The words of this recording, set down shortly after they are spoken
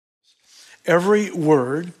Every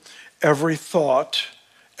word, every thought,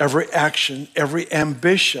 every action, every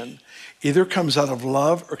ambition either comes out of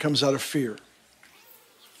love or comes out of fear.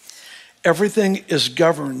 Everything is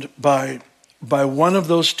governed by one of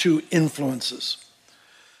those two influences.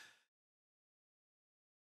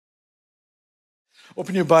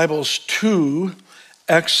 Open your Bibles to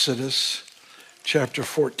Exodus chapter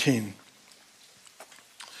 14.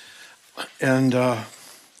 And I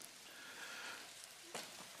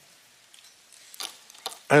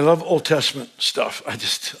love Old Testament stuff. I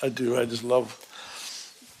do. I just love.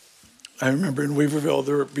 I remember in Weaverville,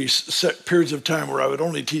 there would be set periods of time where I would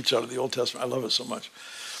only teach out of the Old Testament. I love it so much.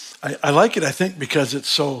 I like it, I think, because it's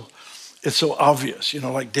so obvious.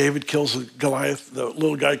 Like David kills Goliath, the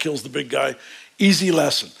little guy kills the big guy. Easy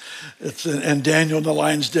lesson. And Daniel in the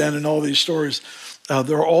lion's den and all these stories.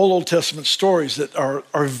 They're all Old Testament stories that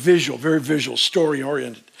are visual, very visual,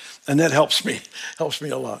 story-oriented. And that helps me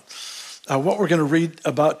a lot. What we're going to read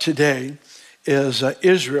about today is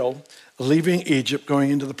Israel leaving Egypt,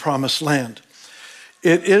 going into the promised land.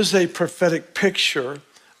 It is a prophetic picture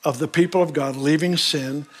of the people of God leaving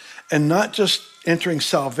sin and not just entering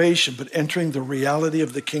salvation, but entering the reality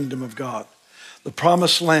of the kingdom of God, the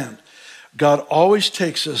promised land. God always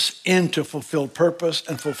takes us into fulfilled purpose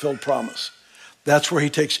and fulfilled promise. That's where he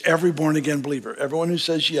takes every born-again believer, everyone who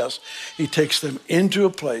says yes, he takes them into a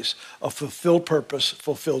place of fulfilled purpose,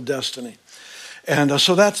 fulfilled destiny. And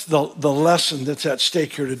so that's the lesson that's at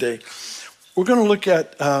stake here today. We're going to look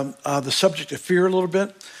at the subject of fear a little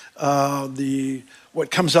bit, what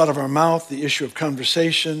comes out of our mouth, the issue of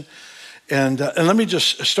conversation. And let me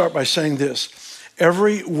just start by saying this.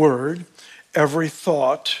 Every word, every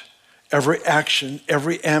thought, every action,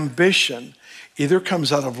 every ambition either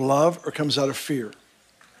comes out of love or comes out of fear.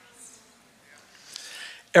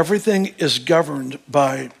 Everything is governed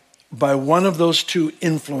by one of those two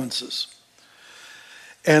influences.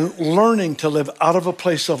 And learning to live out of a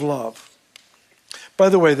place of love. By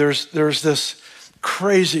the way, there's this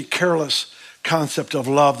crazy, careless concept of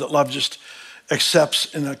love, that love just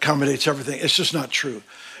accepts and accommodates everything. It's just not true.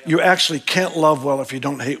 You actually can't love well if you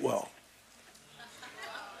don't hate well.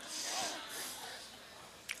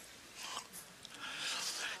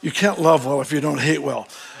 You can't love well if you don't hate well.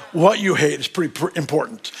 What you hate is pretty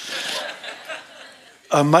important.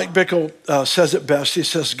 Mike Bickle says it best. He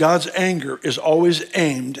says, God's anger is always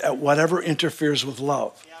aimed at whatever interferes with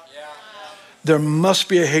love. There must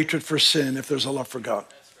be a hatred for sin if there's a love for God.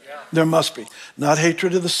 There must be. Not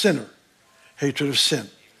hatred of the sinner, hatred of sin.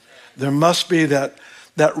 There must be that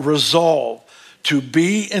resolve to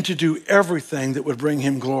be and to do everything that would bring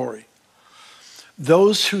him glory.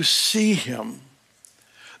 Those who see him,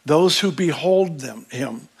 those who behold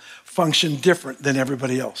him, function different than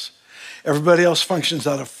everybody else. Everybody else functions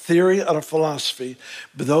out of theory, out of philosophy,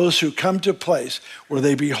 but those who come to a place where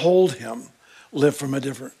they behold him live from a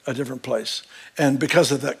different place. And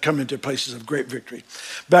because of that, come into places of great victory.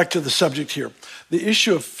 Back to the subject here. The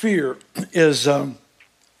issue of fear is, the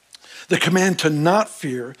command to not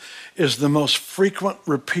fear is the most frequent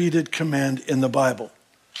repeated command in the Bible,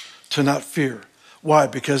 to not fear. Why?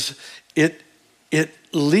 Because it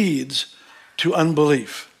leads to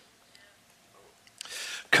unbelief.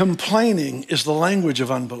 Complaining is the language of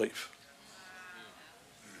unbelief.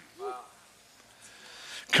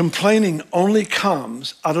 Complaining only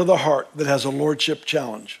comes out of the heart that has a lordship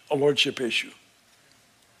challenge, a lordship issue.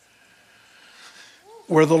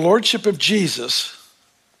 Where the lordship of Jesus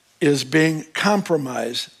is being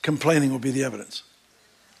compromised, complaining will be the evidence.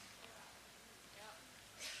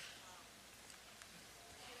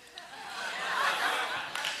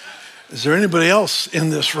 Is there anybody else in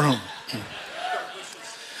this room?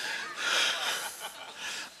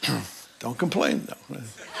 Don't complain, though.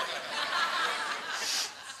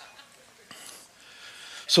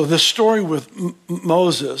 So this story with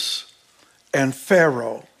Moses and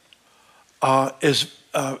Pharaoh is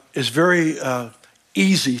very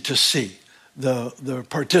easy to see. The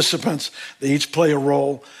participants, they each play a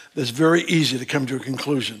role. It's very easy to come to a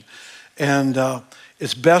conclusion. And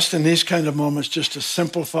it's best in these kind of moments just to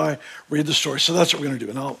simplify, read the story. So that's what we're going to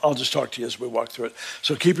do. And I'll just talk to you as we walk through it.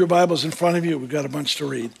 So keep your Bibles in front of you. We've got a bunch to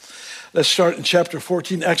read. Let's start in chapter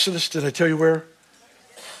 14, Exodus. Did I tell you where?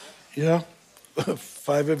 Yeah?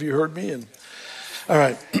 5 of you heard me. All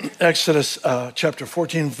right, Exodus chapter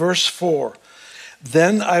 14, verse 4.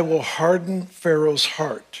 Then I will harden Pharaoh's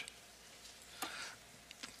heart.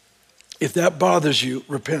 If that bothers you,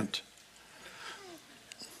 repent.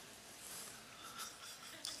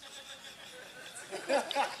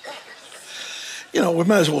 We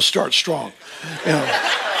might as well start strong.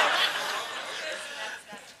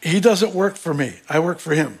 He doesn't work for me. I work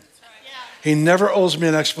for him. He never owes me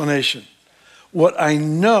an explanation. What I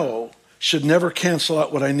know should never cancel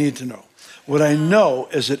out what I need to know. What I know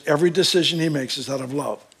is that every decision he makes is out of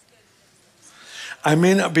love. I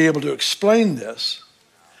may not be able to explain this,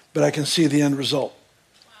 but I can see the end result.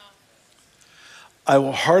 I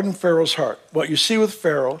will harden Pharaoh's heart. What you see with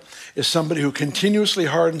Pharaoh is somebody who continuously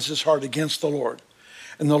hardens his heart against the Lord.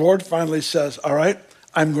 And the Lord finally says, all right,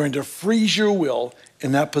 I'm going to freeze your will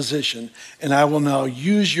in that position, and I will now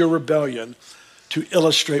use your rebellion to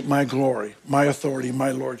illustrate my glory, my authority,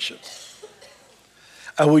 my lordship.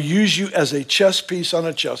 I will use you as a chess piece on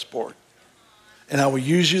a chessboard, and I will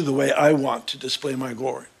use you the way I want to display my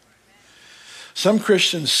glory. Some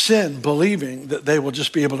Christians sin believing that they will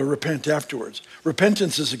just be able to repent afterwards.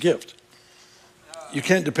 Repentance is a gift. You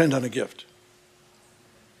can't depend on a gift.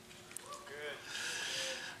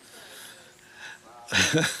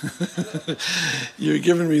 You're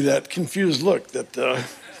giving me that confused look that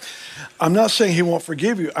I'm not saying he won't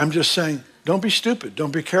forgive you. I'm just saying don't be stupid.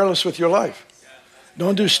 Don't be careless with your life.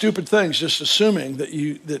 Don't do stupid things just assuming that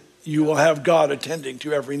you will have God attending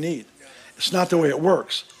to every need. It's not the way it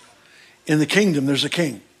works. In the kingdom, there's a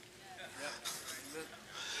king.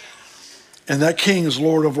 And that king is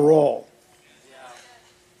Lord over all.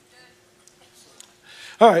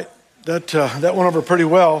 All right, that went over pretty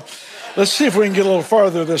well. Let's see if we can get a little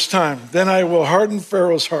farther this time. Then I will harden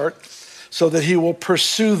Pharaoh's heart so that he will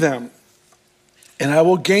pursue them. And I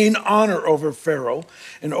will gain honor over Pharaoh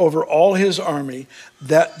and over all his army,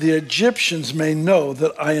 that the Egyptians may know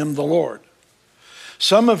that I am the Lord.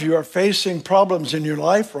 Some of you are facing problems in your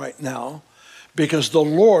life right now because the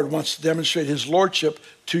Lord wants to demonstrate his lordship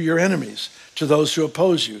to your enemies, to those who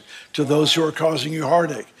oppose you, to those who are causing you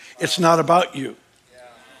heartache. It's not about you.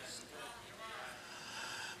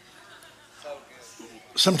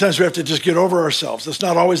 Sometimes we have to just get over ourselves. It's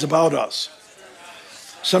not always about us.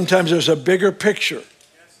 Sometimes there's a bigger picture.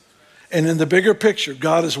 And in the bigger picture,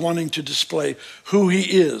 God is wanting to display who he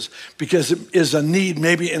is, because it is a need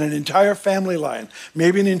maybe in an entire family line,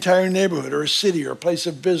 maybe an entire neighborhood or a city or a place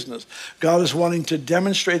of business. God is wanting to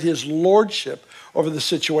demonstrate his lordship over the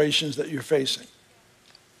situations that you're facing.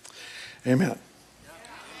 Amen.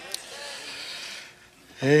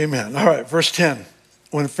 Amen. All right, verse 10.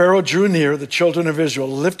 When Pharaoh drew near, the children of Israel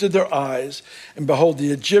lifted their eyes, and behold,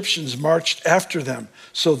 the Egyptians marched after them.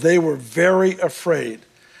 So they were very afraid.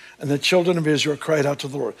 And the children of Israel cried out to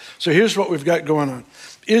the Lord. So here's what we've got going on.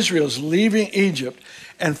 Israel's leaving Egypt,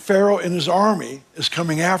 and Pharaoh and his army is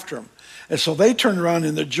coming after him. And so they turn around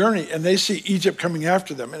in their journey, and they see Egypt coming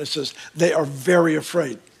after them. And it says they are very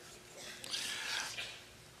afraid.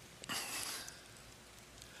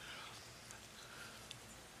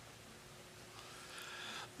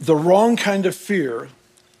 The wrong kind of fear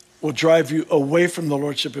will drive you away from the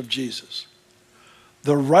lordship of Jesus.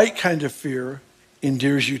 The right kind of fear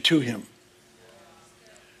endears you to him.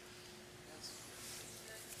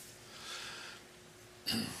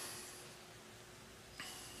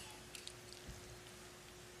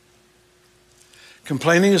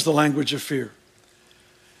 Complaining is the language of fear.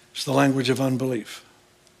 It's the language of unbelief.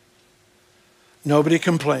 Nobody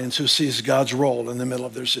complains who sees God's role in the middle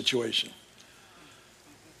of their situation.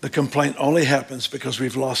 The complaint only happens because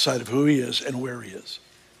we've lost sight of who he is and where he is.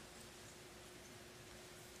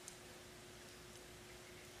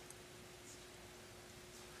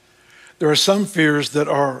 There are some fears that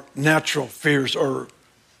are natural fears, or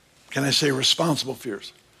can I say responsible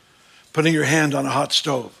fears? Putting your hand on a hot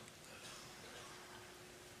stove.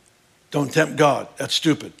 Don't tempt God. That's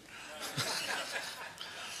stupid.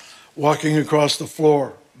 Walking across the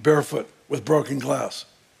floor barefoot with broken glass.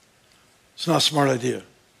 It's not a smart idea.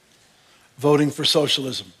 Voting for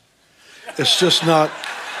socialism. It's just not.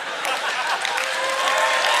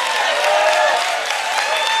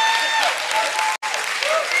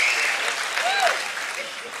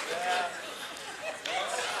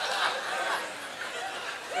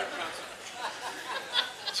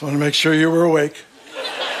 Just want to make sure you were awake.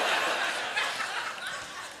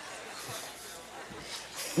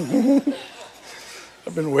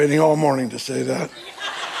 I've been waiting all morning to say that.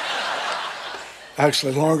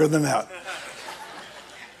 Actually, longer than that.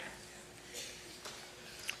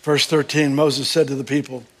 Verse 13, Moses said to the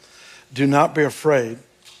people, do not be afraid.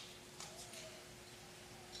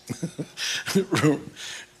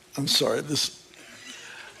 I'm sorry,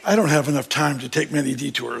 I don't have enough time to take many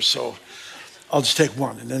detours, so I'll just take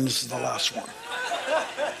one, and then this is the last one.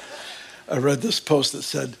 I read this post that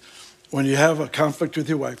said, when you have a conflict with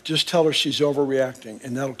your wife, just tell her she's overreacting,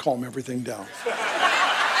 and that'll calm everything down.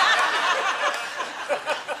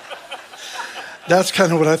 That's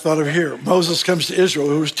kind of what I thought of here. Moses comes to Israel,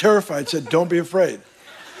 who was terrified, said, don't be afraid.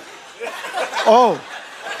 Oh,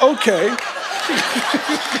 okay.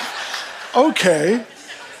 Okay.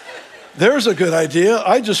 There's a good idea.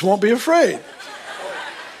 I just won't be afraid.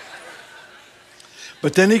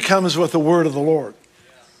 But then he comes with the word of the Lord.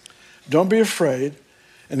 Don't be afraid.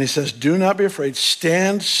 And he says, do not be afraid.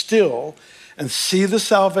 Stand still and see the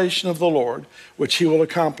salvation of the Lord, which he will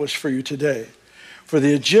accomplish for you today. For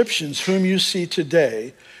the Egyptians whom you see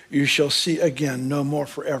today, you shall see again no more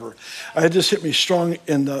forever. I had this hit me strong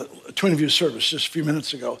in the Twin View service just a few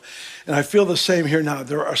minutes ago. And I feel the same here now.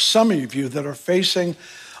 There are some of you that are facing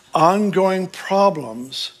ongoing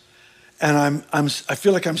problems. And I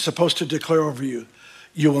feel like I'm supposed to declare over you,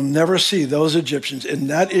 you will never see those Egyptians. In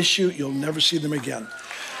that issue, you'll never see them again.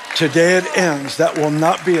 Today it ends. That will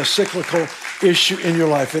not be a cyclical issue in your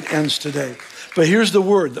life. It ends today. But here's the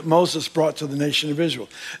word that Moses brought to the nation of Israel.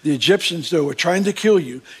 The Egyptians, though, were trying to kill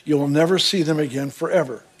you. You will never see them again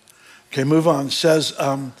forever. Okay, move on. It says,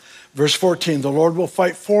 verse 14, the Lord will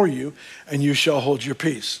fight for you and you shall hold your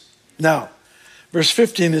peace. Now, verse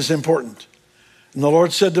 15 is important. And the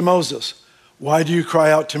Lord said to Moses, why do you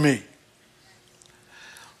cry out to me?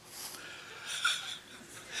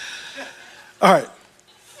 All right,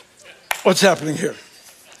 what's happening here?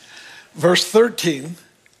 Verse 13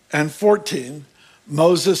 and 14,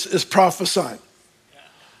 Moses is prophesying.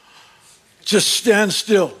 Just stand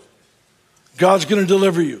still. God's going to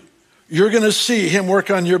deliver you. You're going to see him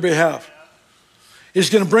work on your behalf.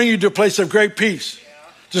 He's going to bring you to a place of great peace.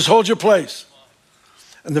 Just hold your place.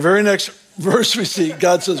 And the very next verse we see,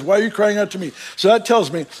 God says, why are you crying out to me? So that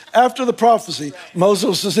tells me, after the prophecy,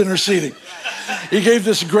 Moses is interceding. He gave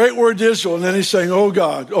this great word to Israel, and then he's saying, oh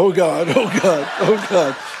God, oh God, oh God, oh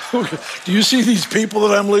God, oh God. Do you see these people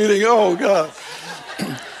that I'm leading? Oh God.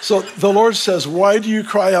 So the Lord says, why do you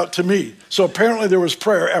cry out to me? So apparently there was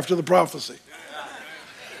prayer after the prophecy.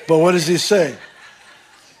 But what does he say?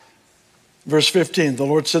 Verse 15, the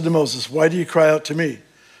Lord said to Moses, why do you cry out to me?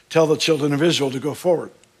 Tell the children of Israel to go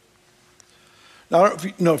forward. Now, I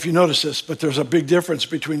don't know if you notice this, but there's a big difference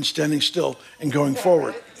between standing still and going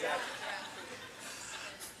forward.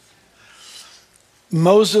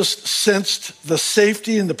 Moses sensed the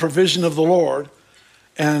safety and the provision of the Lord,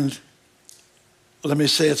 and let me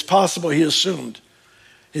say it's possible he assumed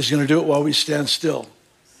he's going to do it while we stand still.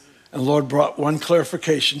 And the Lord brought one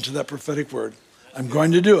clarification to that prophetic word. I'm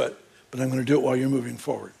going to do it, but I'm going to do it while you're moving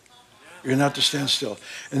forward. You're not to stand still.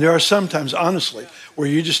 And there are some times, honestly, where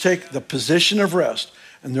you just take the position of rest,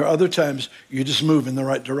 and there are other times you just move in the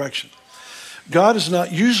right direction. God is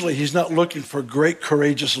not, usually he's not looking for great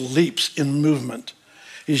courageous leaps in movement.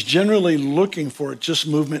 He's generally looking for just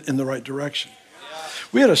movement in the right direction.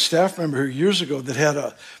 We had a staff member here years ago that had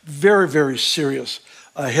a very, very serious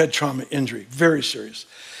head trauma injury, very serious.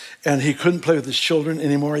 And he couldn't play with his children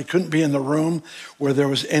anymore. He couldn't be in the room where there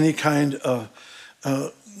was any kind of,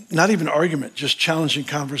 not even argument, just challenging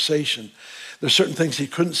conversation. There's certain things he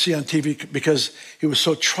couldn't see on TV because he was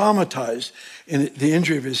so traumatized in the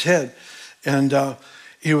injury of his head. And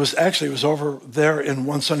he was over there in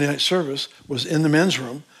one Sunday night service, was in the men's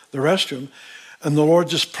room, the restroom, and the Lord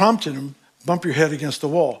just prompted him, bump your head against the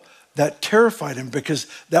wall. That terrified him because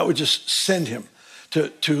that would just send him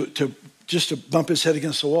to bump his head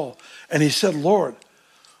against the wall. And he said, Lord,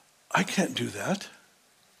 I can't do that.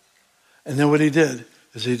 And then what he did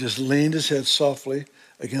is he just leaned his head softly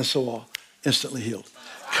against the wall, instantly healed,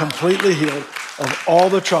 completely healed of all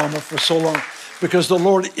the trauma for so long. Because the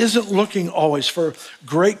Lord isn't looking always for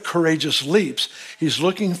great courageous leaps. He's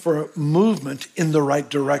looking for movement in the right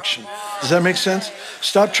direction. Does that make sense?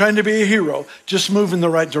 Stop trying to be a hero. Just move in the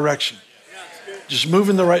right direction. Just move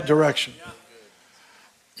in the right direction.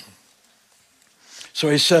 So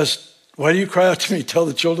he says, why do you cry out to me? Tell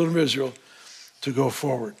the children of Israel to go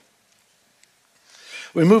forward.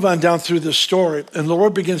 We move on down through this story, and the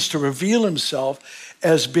Lord begins to reveal himself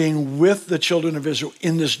as being with the children of Israel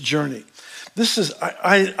in this journey. This is,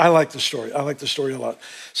 I like the story. I like the story a lot. It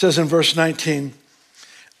says in verse 18,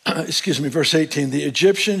 the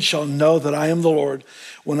Egyptians shall know that I am the Lord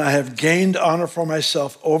when I have gained honor for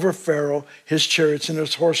myself over Pharaoh, his chariots, and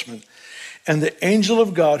his horsemen. And the angel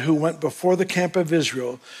of God who went before the camp of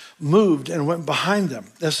Israel moved and went behind them.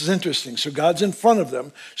 This is interesting. So God's in front of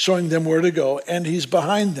them, showing them where to go, and he's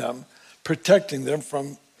behind them, protecting them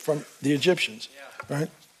from the Egyptians, right?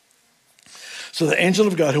 So the angel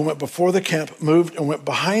of God who went before the camp moved and went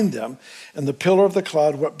behind them, and the pillar of the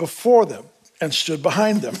cloud went before them and stood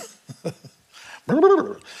behind them.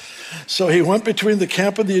 So he went between the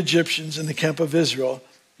camp of the Egyptians and the camp of Israel.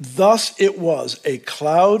 Thus it was a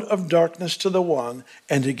cloud of darkness to the one,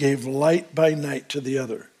 and it gave light by night to the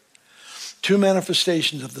other. Two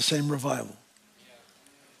manifestations of the same revival.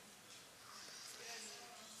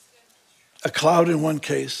 A cloud in one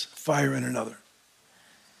case, fire in another.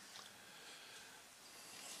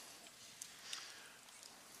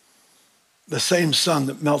 The same sun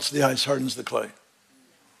that melts the ice hardens the clay.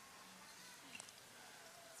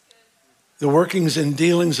 The workings and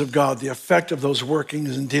dealings of God, the effect of those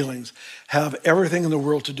workings and dealings have everything in the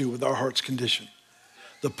world to do with our heart's condition.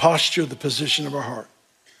 The posture, the position of our heart.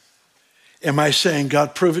 Am I saying,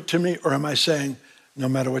 God, prove it to me? Or am I saying, no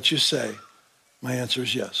matter what you say, my answer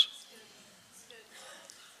is yes?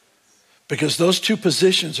 Because those two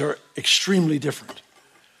positions are extremely different.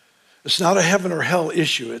 It's not a heaven or hell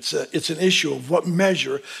issue. It's an issue of what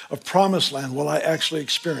measure of promised land will I actually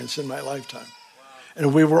experience in my lifetime.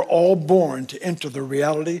 And we were all born to enter the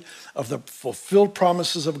reality of the fulfilled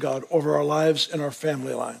promises of God over our lives and our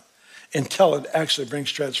family line until it actually brings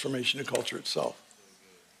transformation to culture itself.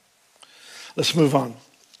 Let's move on.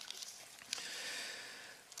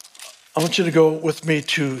 I want you to go with me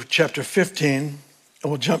to chapter 15, and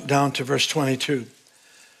we'll jump down to verse 22.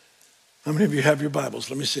 How many of you have your Bibles?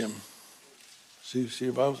 Let me see them. See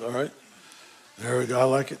your Bibles? All right. There we go. I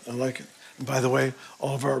like it. And by the way,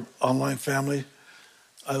 all of our online family,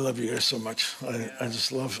 I love you guys so much. I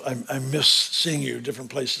just love, I miss seeing you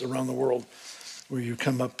different places around the world where you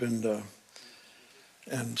come up and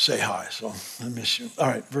say hi. So I miss you. All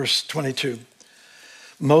right, verse 22.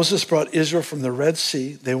 Moses brought Israel from the Red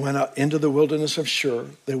Sea. They went out into the wilderness of Shur.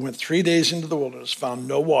 They went 3 days into the wilderness, found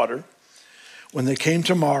no water. When they came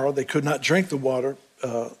to Marah, they could not drink the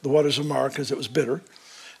waters of Marah because it was bitter.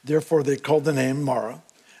 Therefore, they called the name Marah.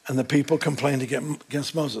 And the people complained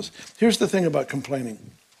against Moses. Here's the thing about complaining.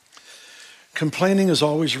 Complaining is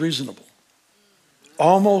always reasonable.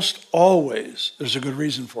 Almost always there's a good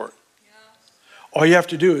reason for it. All you have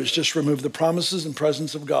to do is just remove the promises and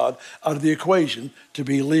presence of God out of the equation to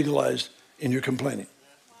be legalized in your complaining.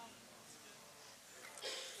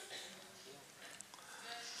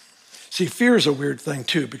 See, fear is a weird thing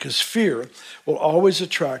too, because fear will always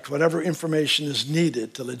attract whatever information is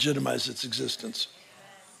needed to legitimize its existence.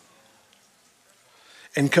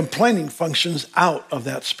 And complaining functions out of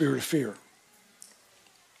that spirit of fear.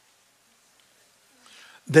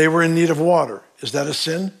 They were in need of water. Is that a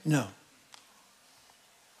sin? No.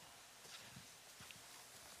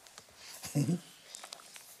 And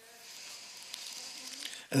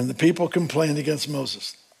the people complained against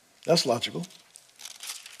Moses. That's logical.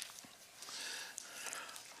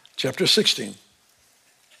 Chapter 16.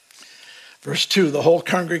 Verse 2, the whole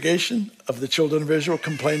congregation of the children of Israel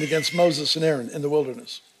complained against Moses and Aaron in the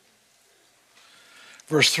wilderness.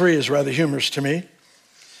 Verse 3 is rather humorous to me.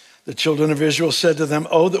 The children of Israel said to them,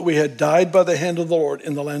 "Oh, that we had died by the hand of the Lord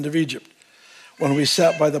in the land of Egypt, when we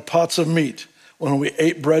sat by the pots of meat, when we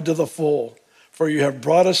ate bread to the full. For you have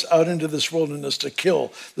brought us out into this wilderness to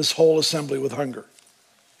kill this whole assembly with hunger."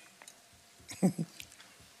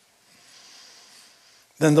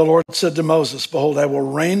 Then the Lord said to Moses, "Behold, I will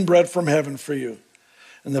rain bread from heaven for you,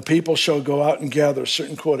 and the people shall go out and gather a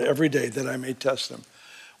certain quota every day that I may test them."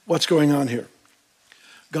 What's going on here?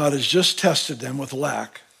 God has just tested them with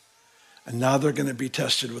lack, and now they're going to be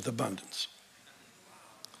tested with abundance.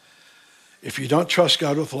 If you don't trust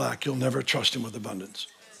God with lack, you'll never trust him with abundance.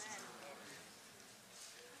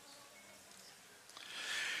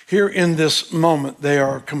 Here in this moment, they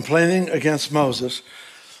are complaining against Moses.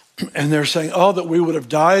 And they're saying, "Oh, that we would have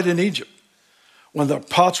died in Egypt when the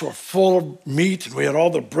pots were full of meat and we had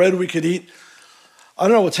all the bread we could eat." I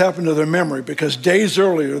don't know what's happened to their memory, because days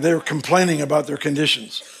earlier they were complaining about their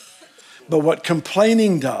conditions. But what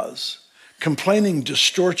complaining does, complaining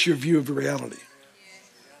distorts your view of reality.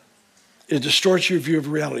 It distorts your view of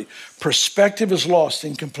reality. Perspective is lost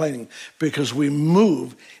in complaining because we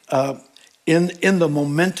move in the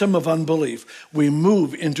momentum of unbelief. We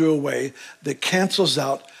move into a way that cancels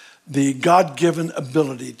out the God-given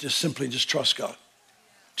ability to simply just trust God,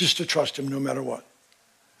 just to trust him no matter what.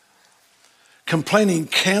 Complaining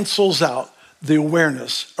cancels out the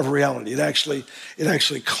awareness of reality. It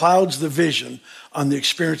actually clouds the vision on the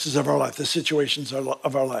experiences of our life, the situations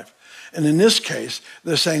of our life. And in this case,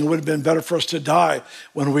 they're saying it would have been better for us to die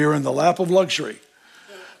when we were in the lap of luxury.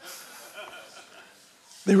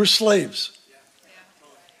 They were slaves.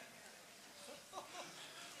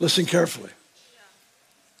 Listen carefully.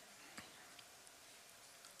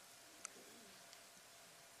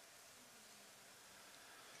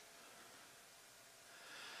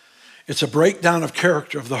 It's a breakdown of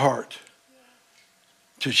character of the heart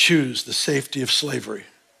to choose the safety of slavery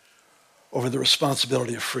over the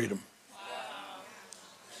responsibility of freedom.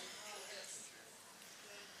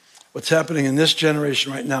 What's happening in this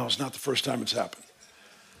generation right now is not the first time it's happened.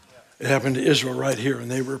 It happened to Israel right here, and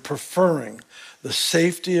they were preferring the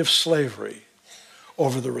safety of slavery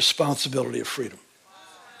over the responsibility of freedom.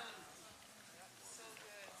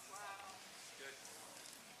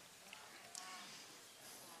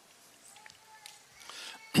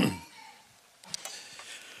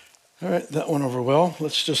 All right, that went over well.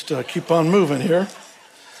 Let's just keep on moving here.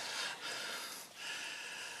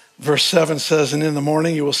 Verse 7 says, and in the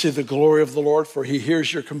morning you will see the glory of the Lord, for he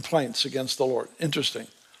hears your complaints against the Lord. Interesting.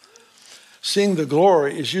 Seeing the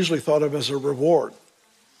glory is usually thought of as a reward,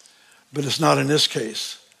 but it's not in this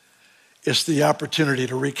case. It's the opportunity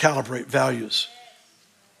to recalibrate values.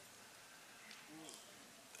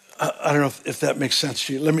 I don't know if that makes sense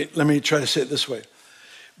to you. Let me try to say it this way.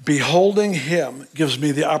 Beholding him gives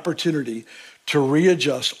me the opportunity to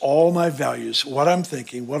readjust all my values, what I'm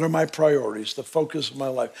thinking, what are my priorities, the focus of my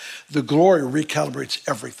life. The glory recalibrates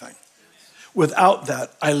everything. Without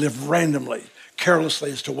that, I live randomly,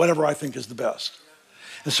 carelessly as to whatever I think is the best.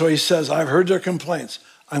 And so he says, I've heard their complaints.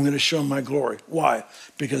 I'm going to show them my glory. Why?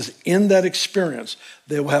 Because in that experience,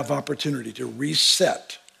 they will have opportunity to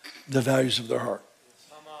reset the values of their heart.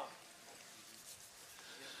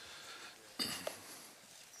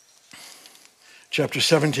 Chapter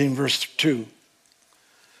 17, verse 2.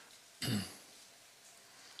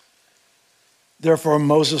 Therefore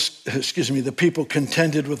the people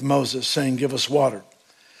contended with Moses, saying, give us water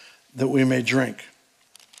that we may drink.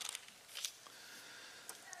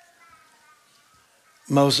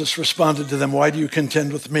 Moses responded to them, why do you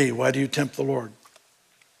contend with me? Why do you tempt the Lord?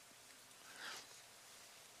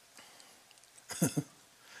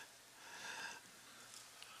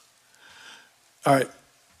 All right.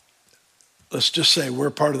 Let's just say we're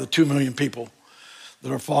part of the 2 million people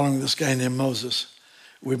that are following this guy named Moses.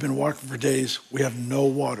 We've been walking for days. We have no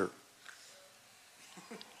water.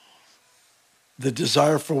 The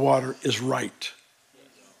desire for water is right.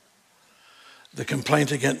 The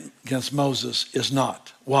complaint against Moses is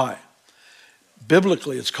not. Why?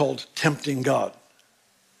 Biblically, it's called tempting God.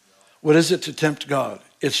 What is it to tempt God?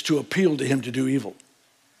 It's to appeal to him to do evil.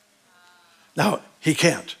 Now, he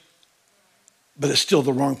can't. But it's still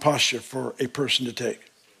the wrong posture for a person to take.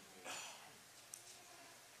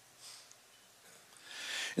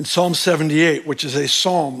 In Psalm 78, which is a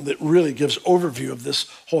psalm that really gives overview of this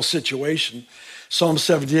whole situation, Psalm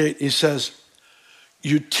 78, he says,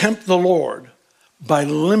 you tempt the Lord by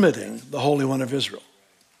limiting the Holy One of Israel.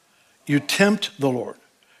 You tempt the Lord.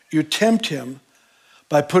 You tempt him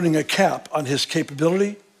by putting a cap on his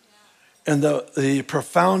capability and the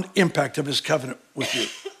profound impact of his covenant with you.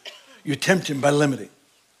 You tempt him by limiting.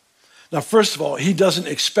 Now, first of all, he doesn't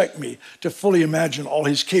expect me to fully imagine all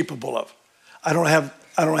he's capable of. I don't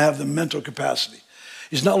have the mental capacity.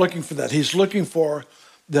 He's not looking for that. He's looking for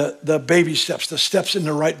the baby steps, the steps in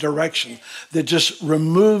the right direction that just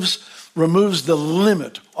removes the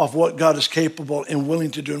limit of what God is capable and willing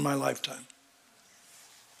to do in my lifetime.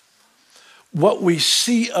 What we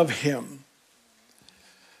see of him,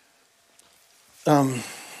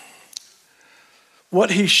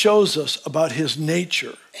 what he shows us about his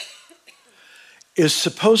nature is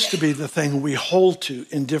supposed to be the thing we hold to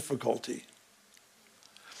in difficulty.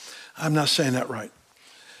 I'm not saying that right.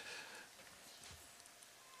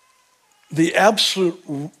 The absolute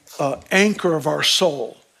anchor of our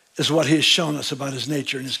soul is what he has shown us about his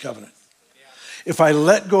nature and his covenant. If I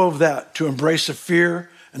let go of that to embrace a fear,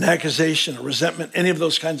 an accusation, a resentment, any of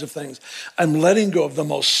those kinds of things, I'm letting go of the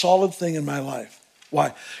most solid thing in my life.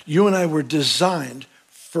 Why? You and I were designed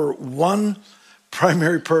for one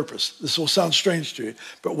primary purpose. This will sound strange to you,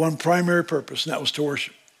 but one primary purpose, and that was to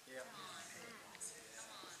worship.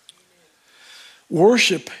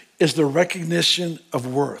 Worship is the recognition of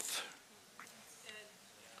worth.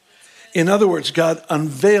 In other words, God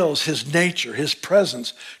unveils his nature, his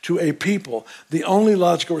presence to a people. The only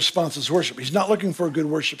logical response is worship. He's not looking for a good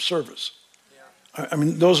worship service. I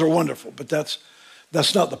mean, those are wonderful, but that's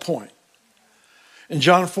not the point. In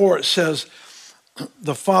John 4, it says,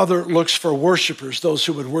 the Father looks for worshipers, those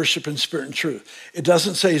who would worship in spirit and truth. It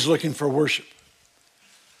doesn't say he's looking for worship.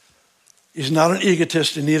 He's not an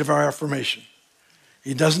egotist in need of our affirmation.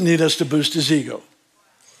 He doesn't need us to boost his ego.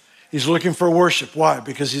 He's looking for worship. Why?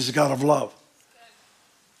 Because he's a God of love.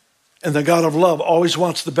 And the God of love always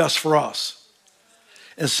wants the best for us.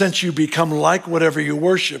 And since you become like whatever you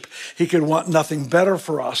worship, he could want nothing better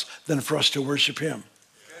for us than for us to worship him.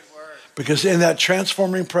 Because in that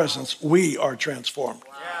transforming presence, we are transformed.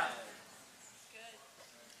 Wow.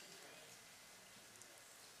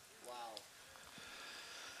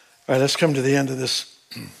 All right, let's come to the end of this.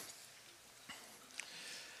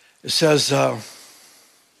 It says,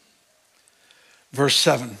 verse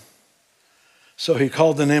 7, So he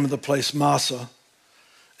called the name of the place Massa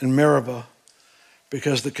and Meribah,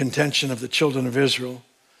 because the contention of the children of Israel,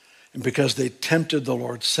 and because they tempted the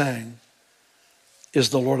Lord, saying, is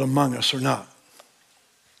the Lord among us or not?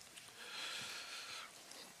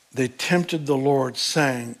 They tempted the Lord,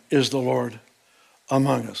 saying, is the Lord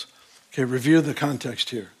among us? Okay, review the context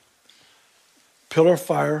here. Pillar of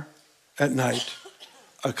fire at night,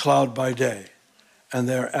 a cloud by day. And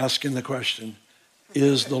they're asking the question,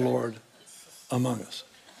 is the Lord among us?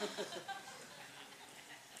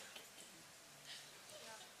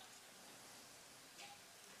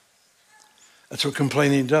 That's what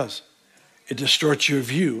complaining does. It distorts your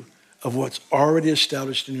view of what's already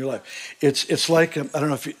established in your life. It's like, I don't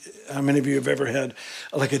know how many of you have ever had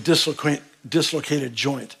like a dislocated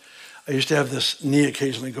joint. I used to have this knee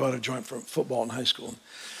occasionally go out of joint from football in high school.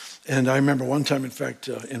 And I remember one time, in fact,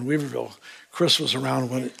 in Weaverville, Chris was around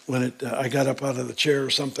when I got up out of the chair or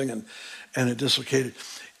something and it dislocated.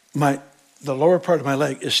 The lower part of my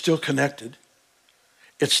leg is still connected.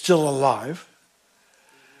 It's still alive.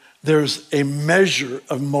 There's a measure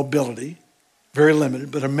of mobility, very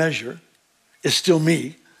limited, but a measure. It's still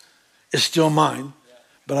me. It's still mine.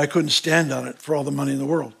 But I couldn't stand on it for all the money in the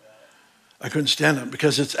world. I couldn't stand on it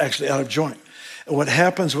because it's actually out of joint. And what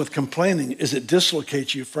happens with complaining is it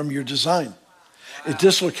dislocates you from your design. It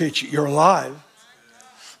dislocates you. You're alive,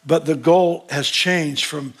 but the goal has changed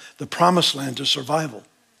from the promised land to survival.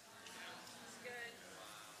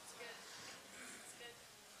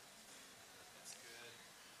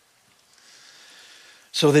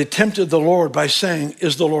 So they tempted the Lord by saying,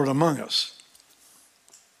 is the Lord among us?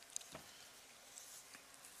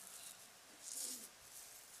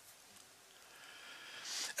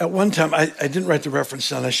 At one time, I didn't write the reference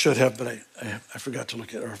down. I should have, but I forgot to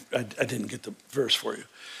look at it, or I didn't get the verse for you.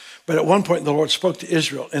 But at one point, the Lord spoke to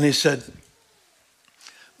Israel, and he said,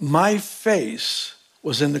 my face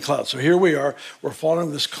was in the cloud. So here we are. We're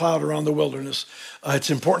following this cloud around the wilderness. It's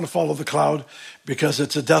important to follow the cloud because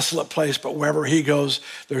it's a desolate place, but wherever he goes,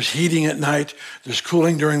 there's heating at night, there's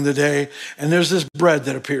cooling during the day, and there's this bread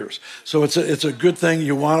that appears. So it's a good thing.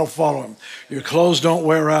 You want to follow him. Your clothes don't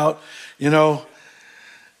wear out,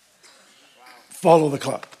 follow the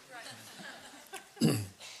cloud.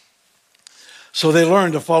 So they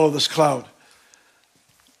learned to follow this cloud.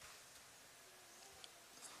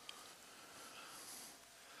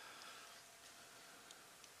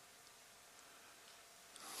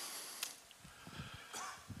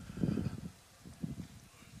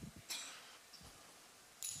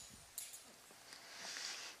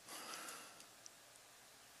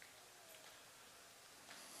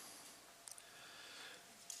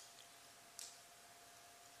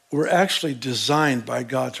 We're actually designed by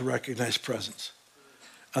God to recognize presence.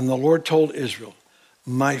 And the Lord told Israel,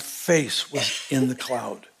 my face was in the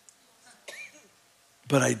cloud,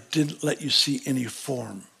 but I didn't let you see any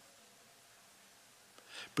form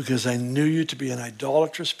because I knew you to be an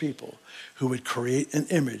idolatrous people who would create an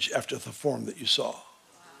image after the form that you saw.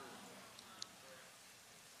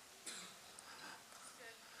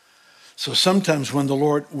 So sometimes when the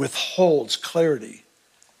Lord withholds clarity,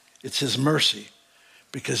 it's his mercy,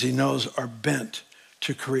 because he knows our bent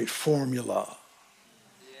to create formula,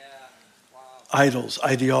 idols,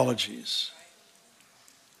 ideologies,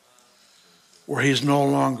 where he's no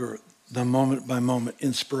longer the moment by moment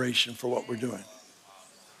inspiration for what we're doing.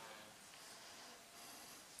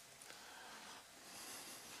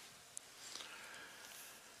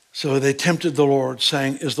 So they tempted the Lord,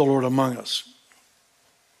 saying, is the Lord among us?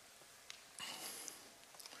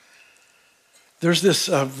 There's this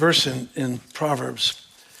verse in Proverbs.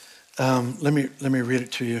 Let me read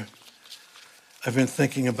it to you. I've been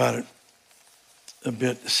thinking about it a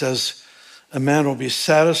bit. It says, a man will be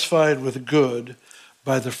satisfied with good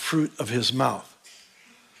by the fruit of his mouth.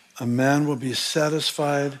 A man will be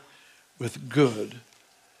satisfied with good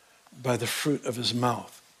by the fruit of his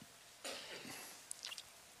mouth.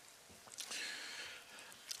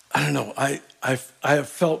 I don't know. I have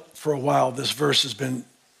felt for a while this verse has been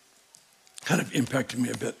kind of impacting me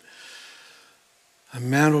a bit. A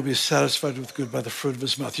man will be satisfied with good by the fruit of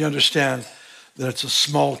his mouth. You understand that it's a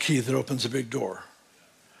small key that opens a big door.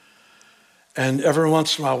 And every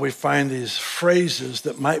once in a while we find these phrases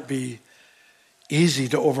that might be easy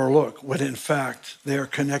to overlook when in fact they are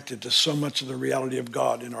connected to so much of the reality of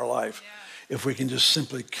God in our life. If we can just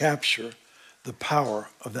simply capture the power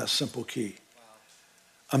of that simple key.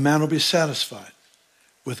 A man will be satisfied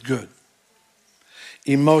with good.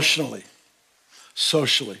 Emotionally,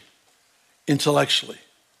 socially, intellectually,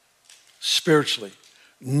 spiritually,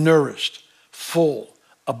 nourished, full,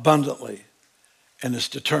 abundantly, and is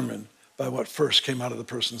determined by what first came out of the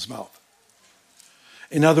person's mouth.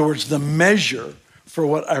 In other words, the measure for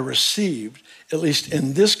what I received, at least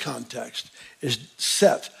in this context, is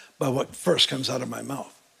set by what first comes out of my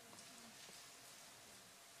mouth.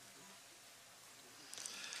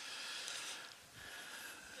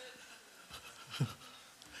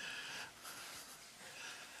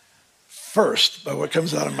 First, by what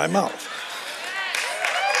comes out of my mouth.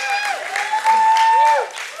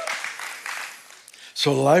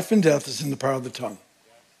 So life and death is in the power of the tongue.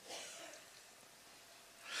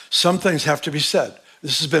 Some things have to be said.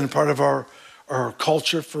 This has been a part of our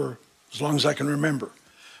culture for as long as I can remember.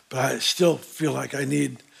 But I still feel like I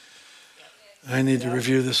need to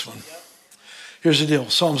review this one. Here's the deal,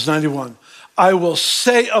 Psalms 91. I will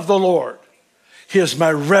say of the Lord, he is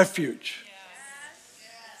my refuge.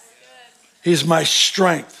 He is my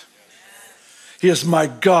strength. He is my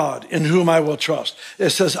God in whom I will trust. It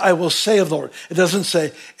says, I will say of the Lord. It doesn't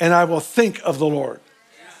say, and I will think of the Lord.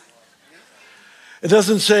 It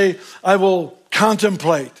doesn't say, I will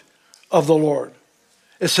contemplate of the Lord.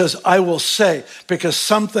 It says, I will say, because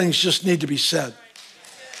some things just need to be said.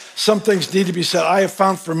 Some things need to be said. I have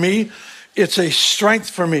found for me, it's a strength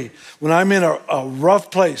for me when I'm in a rough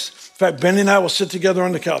place. In fact, Benny and I will sit together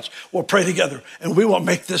on the couch. We'll pray together, and we will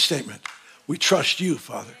make this statement. We trust you,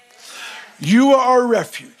 Father. You are our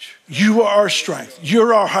refuge. You are our strength.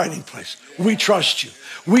 You're our hiding place. We trust you.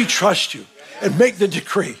 We trust you. And make the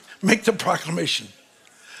decree. Make the proclamation.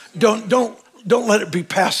 Don't let it be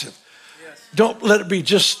passive. Don't let it be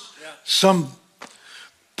just some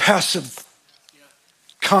passive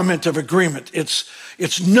comment of agreement.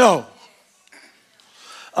 It's no.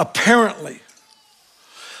 Apparently,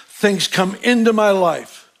 things come into my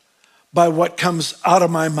life by what comes out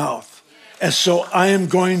of my mouth. And so I am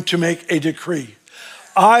going to make a decree.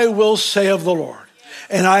 I will say of the Lord,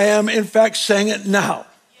 and I am in fact saying it now.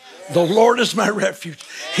 The Lord is my refuge.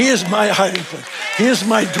 He is my hiding place. He is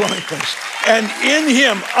my dwelling place. And in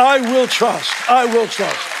him I will trust. I will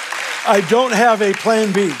trust. I don't have a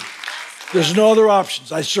plan B. There's no other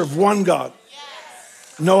options. I serve one God.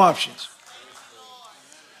 No options.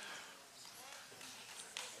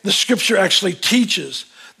 The scripture actually teaches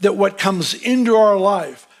that what comes into our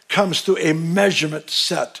life comes through a measurement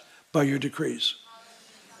set by your decrees.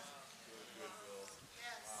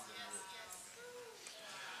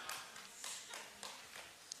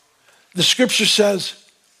 The scripture says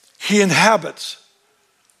he inhabits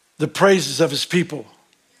the praises of his people.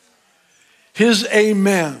 His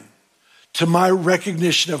amen to my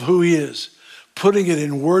recognition of who he is, putting it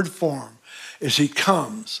in word form as he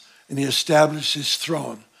comes and he establishes his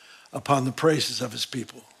throne upon the praises of his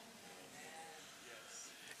people.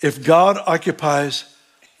 If God occupies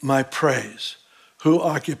my praise, who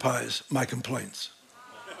occupies my complaints?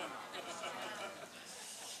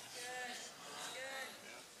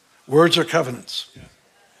 Words are covenants.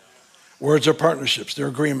 Words are partnerships. They're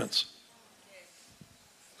agreements.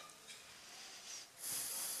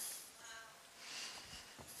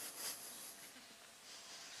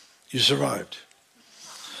 You survived.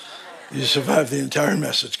 You survived the entire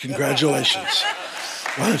message. Congratulations.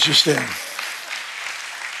 Why don't you stand?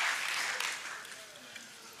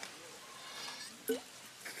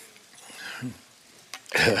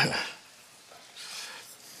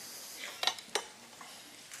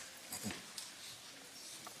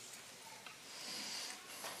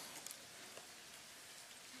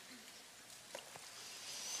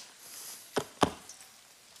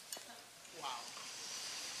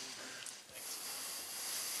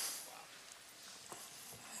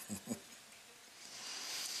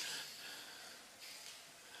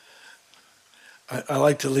 I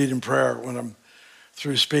like to lead in prayer when I'm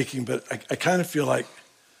through speaking, but I kind of feel like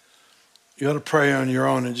you ought to pray on your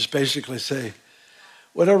own and just basically say,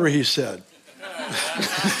 whatever he said.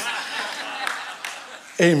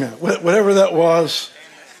 Amen. Whatever that was,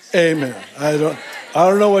 amen. I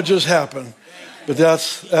don't know what just happened, but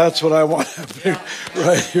that's what I want happening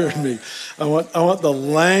right here in me. I want the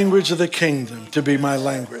language of the kingdom to be my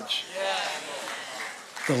language.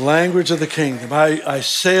 The language of the kingdom. I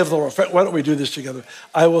say of the Lord. Why don't we do this together?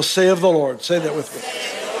 I will say of the Lord. Say that with me.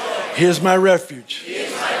 He is my refuge.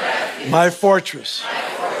 My fortress.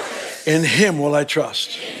 In him will I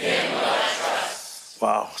trust.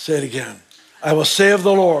 Wow. Say it again. I will say of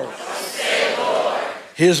the Lord.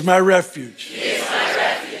 He is my refuge.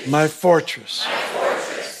 My fortress.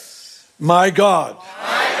 My God.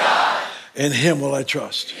 In him will I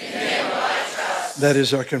trust. That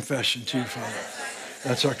is our confession to you, Father.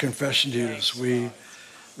 That's our confession to you.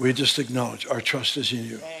 We just acknowledge our trust is in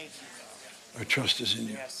you. Our trust is in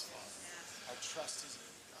you.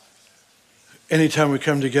 Anytime we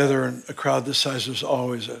come together in a crowd this size, there's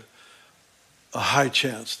always a high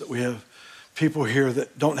chance that we have people here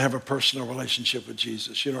that don't have a personal relationship with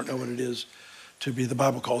Jesus. You don't know what it is to be, the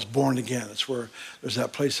Bible calls born again. It's where there's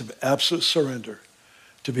that place of absolute surrender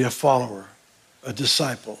to be a follower, a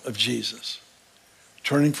disciple of Jesus.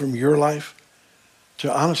 Turning from your life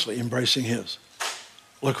to honestly embracing his.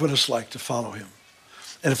 Look what it's like to follow him.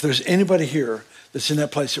 And if there's anybody here that's in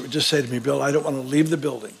that place that would just say to me, Bill, I don't want to leave the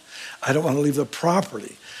building. I don't want to leave the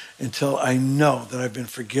property until I know that I've been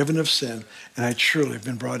forgiven of sin and I truly have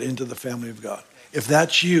been brought into the family of God. If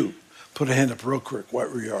that's you, put a hand up real quick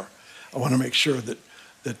right where you are. I want to make sure that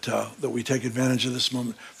we take advantage of this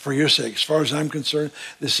moment for your sake. As far as I'm concerned,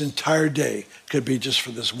 this entire day could be just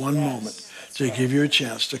for this one moment to give you a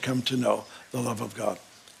chance to come to know the love of God.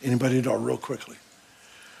 Anybody at all, real quickly?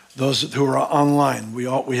 Those who are online, we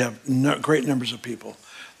have great numbers of people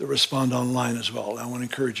that respond online as well. I want to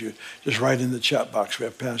encourage you, just write in the chat box. We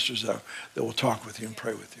have pastors that will talk with you and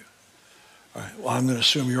pray with you. All right, well, I'm going to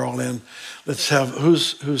assume you're all in. Let's have,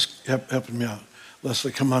 who's helping me out?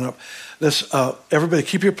 Leslie, come on up. Let's, everybody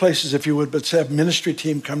keep your places if you would, but let's have ministry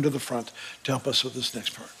team come to the front to help us with this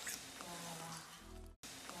next part.